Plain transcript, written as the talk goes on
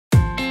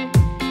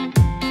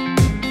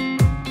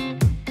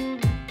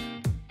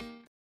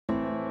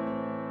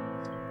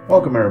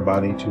Welcome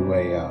everybody to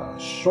a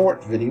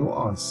short video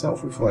on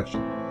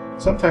self-reflection.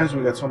 Sometimes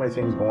we got so many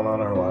things going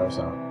on in our lives.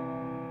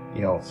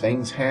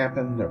 Things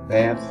happen, they're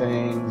bad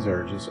things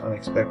or just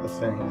unexpected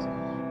things.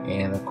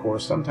 And of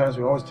course, sometimes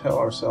we always tell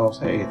ourselves,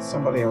 hey, it's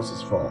somebody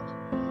else's fault.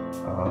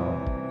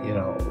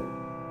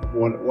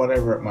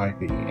 Whatever it might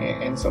be.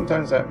 And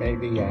sometimes that may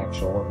be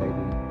actual or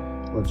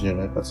maybe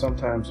legitimate, but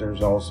sometimes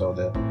there's also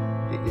the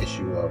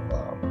issue of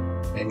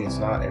maybe it's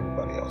not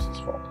everybody else's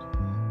fault.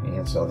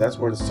 And so that's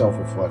where the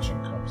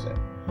self-reflection comes in.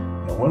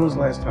 When was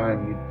the last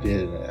time you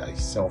did a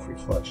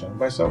self-reflection?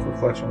 By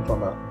self-reflection, I'm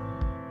talking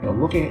about,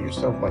 looking at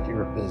yourself like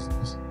you're a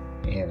business.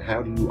 And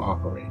how do you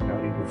operate? How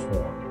do you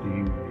perform? Do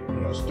you,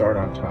 start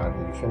on time?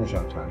 Do you finish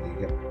on time?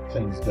 Do you get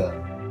things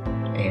done?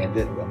 And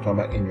I'm talking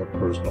about in your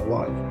personal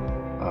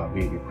life,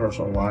 be it your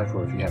personal life,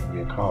 or if you happen to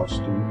be a college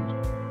student,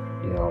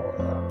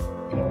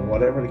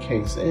 whatever the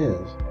case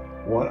is,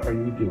 what are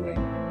you doing,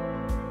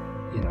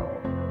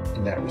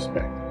 in that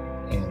respect?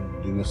 And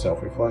do a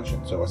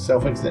self-reflection. So a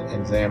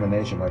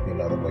self-examination might be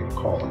another way to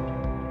call it.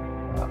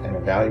 An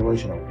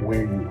evaluation of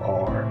where you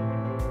are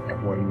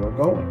and where you are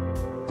going.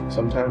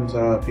 Sometimes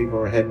people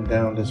are heading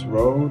down this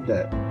road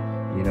that,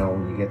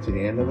 when you get to the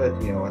end of it,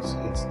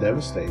 it's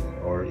devastating,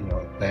 or,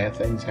 bad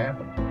things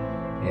happen.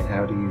 And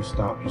how do you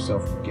stop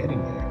yourself from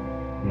getting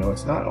there?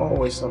 It's not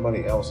always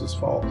somebody else's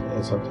fault.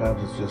 And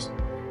sometimes it's just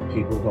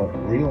people don't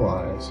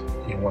realize,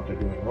 what they're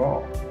doing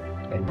wrong.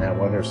 And now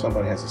whether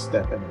somebody has to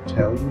step in and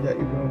tell you that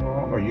you're doing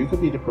wrong, or you could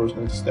be the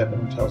person to step in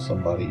and tell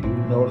somebody, you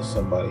notice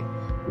somebody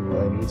who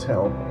really needs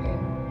help, and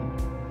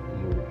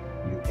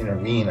you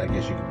intervene, I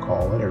guess you could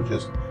call it, or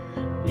just,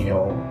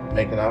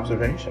 make an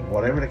observation,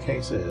 whatever the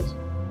case is.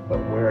 But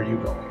where are you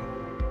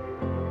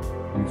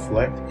going?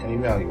 Reflect and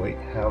evaluate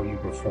how you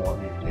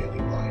perform your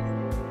daily life.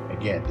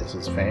 Again, this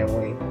is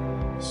family,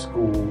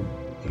 school,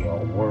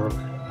 work,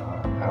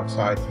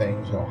 outside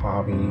things,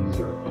 hobbies,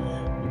 or,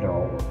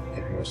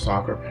 if you're a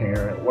soccer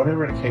parent,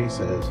 whatever the case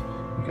is,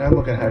 you gotta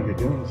look at how you're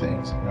doing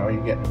things. And are you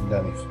getting them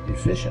done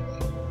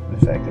efficiently and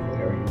effectively?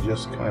 Or are you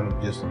just kind of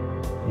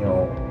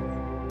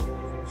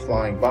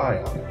flying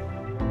by on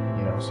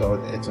it? So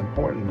it's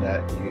important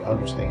that you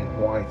understand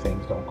why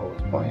things don't go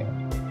as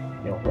planned.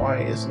 Why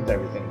isn't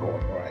everything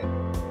going right?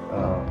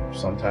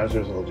 Sometimes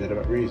there's a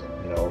legitimate reason.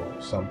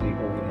 Some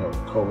people,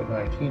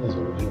 COVID-19 is a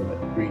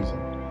legitimate reason.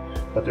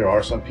 But there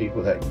are some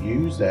people that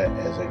use that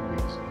as a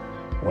reason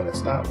when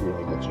it's not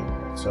really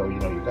legitimate. So,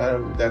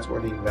 that's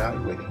where the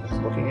evaluating is,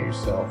 looking at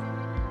yourself.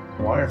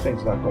 Why are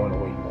things not going the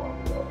way you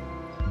want to go?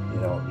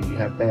 Do you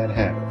have bad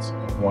habits?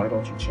 And why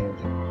don't you change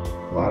them?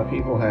 A lot of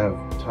people have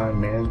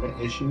time management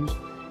issues,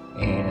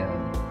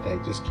 and they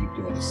just keep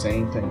doing the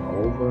same thing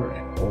over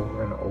and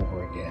over and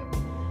over again.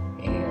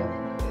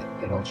 And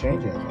they don't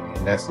change anything.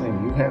 And that's the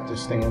thing, you have to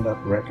stand up,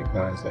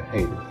 recognize that,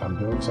 hey, I'm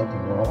doing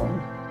something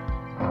wrong.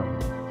 I'm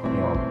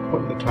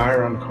putting the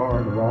tire on the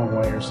car the wrong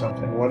way or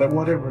something,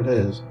 whatever it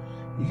is,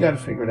 you got to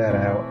figure that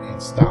out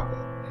and stop it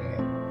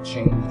and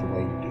change the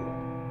way you do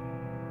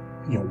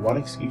it. What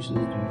excuses do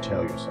you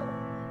tell yourself?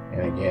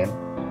 And again,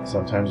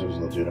 sometimes there's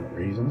legitimate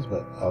reasons,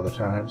 but other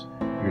times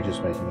you're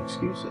just making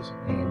excuses.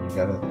 And you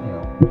got to,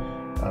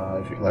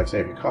 if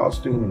you're a college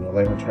student and you're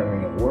late on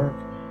turning in work,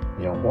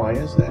 why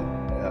is that?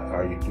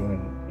 Are you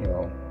doing,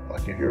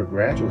 like if you're a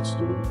graduate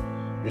student,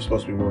 you're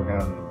supposed to be working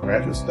on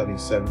graduate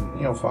studies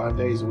 5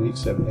 days a week,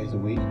 7 days a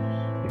week.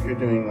 If you're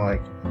doing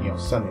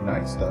Sunday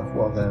night stuff,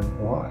 well then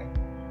why?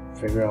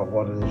 Figure out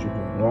what it is you're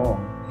doing wrong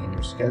in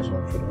your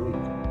scheduling for the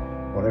week.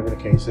 Whatever the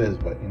case is,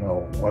 but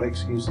what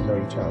excuses are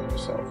you telling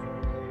yourself?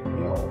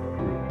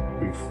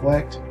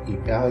 Reflect,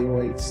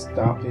 evaluate,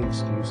 stop the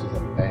excuses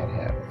and bad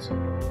habits.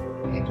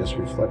 And just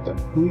reflect on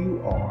who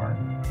you are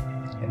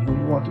and who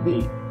you want to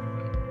be.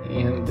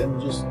 And then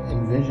just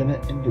envision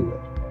it and do it.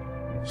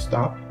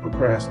 Stop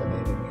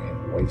procrastinating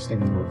and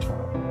wasting your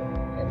time.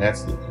 And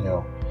that's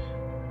the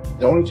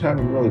only time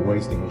you're really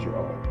wasting is your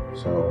own.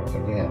 So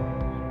again,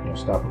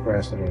 stop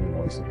procrastinating and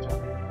wasting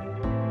time.